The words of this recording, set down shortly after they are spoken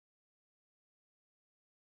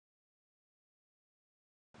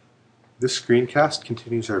This screencast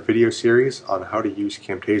continues our video series on how to use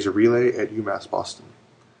Camtasia Relay at UMass Boston.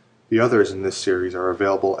 The others in this series are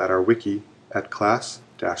available at our wiki at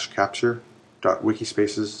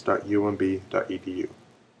class-capture.wikispaces.umb.edu.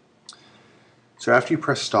 So after you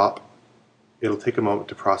press stop, it'll take a moment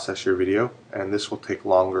to process your video, and this will take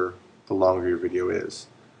longer the longer your video is.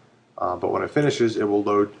 But when it finishes, it will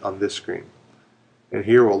load on this screen. And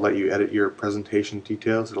here we'll let you edit your presentation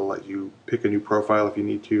details. It'll let you pick a new profile if you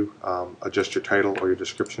need to, adjust your title or your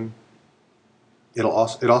description. It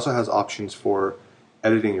also has options for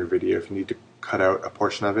editing your video if you need to cut out a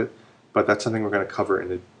portion of it, but that's something we're going to cover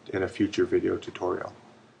in a future video tutorial.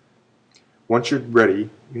 Once you're ready, you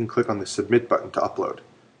can click on the Submit button to upload.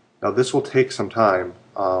 Now this will take some time,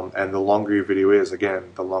 and the longer your video is,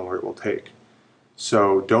 again, the longer it will take.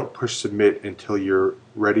 So don't push submit until you're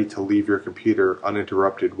ready to leave your computer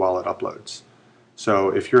uninterrupted while it uploads. So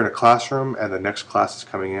if you're in a classroom and the next class is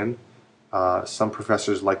coming in, some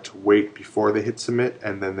professors like to wait before they hit submit,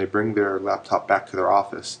 and then they bring their laptop back to their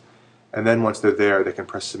office, and then once they're there they can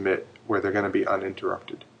press submit where they're going to be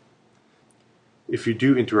uninterrupted. If you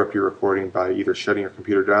do interrupt your recording by either shutting your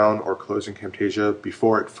computer down or closing Camtasia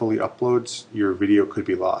before it fully uploads, your video could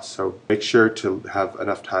be lost. So make sure to have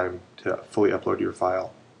enough time to fully upload your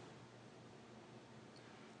file.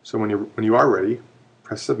 So when you are ready,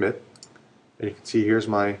 press submit, and you can see here's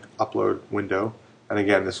my upload window. And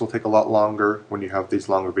again, this will take a lot longer when you have these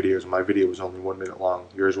longer videos. My video was only 1 minute long.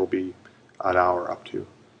 Yours will be an hour up to.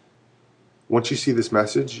 Once you see this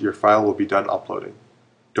message, your file will be done uploading.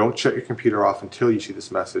 Don't shut your computer off until you see this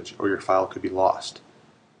message, or your file could be lost.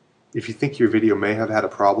 If you think your video may have had a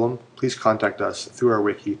problem, please contact us through our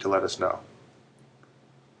wiki to let us know.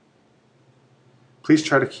 Please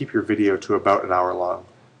try to keep your video to about an hour long.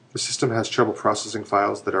 The system has trouble processing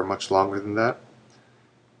files that are much longer than that.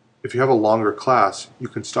 If you have a longer class, you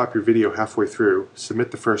can stop your video halfway through,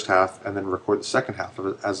 submit the first half, and then record the second half of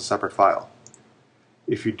it as a separate file.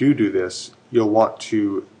 If you do this, you'll want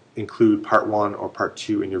to include part 1 or part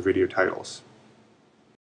 2 in your video titles.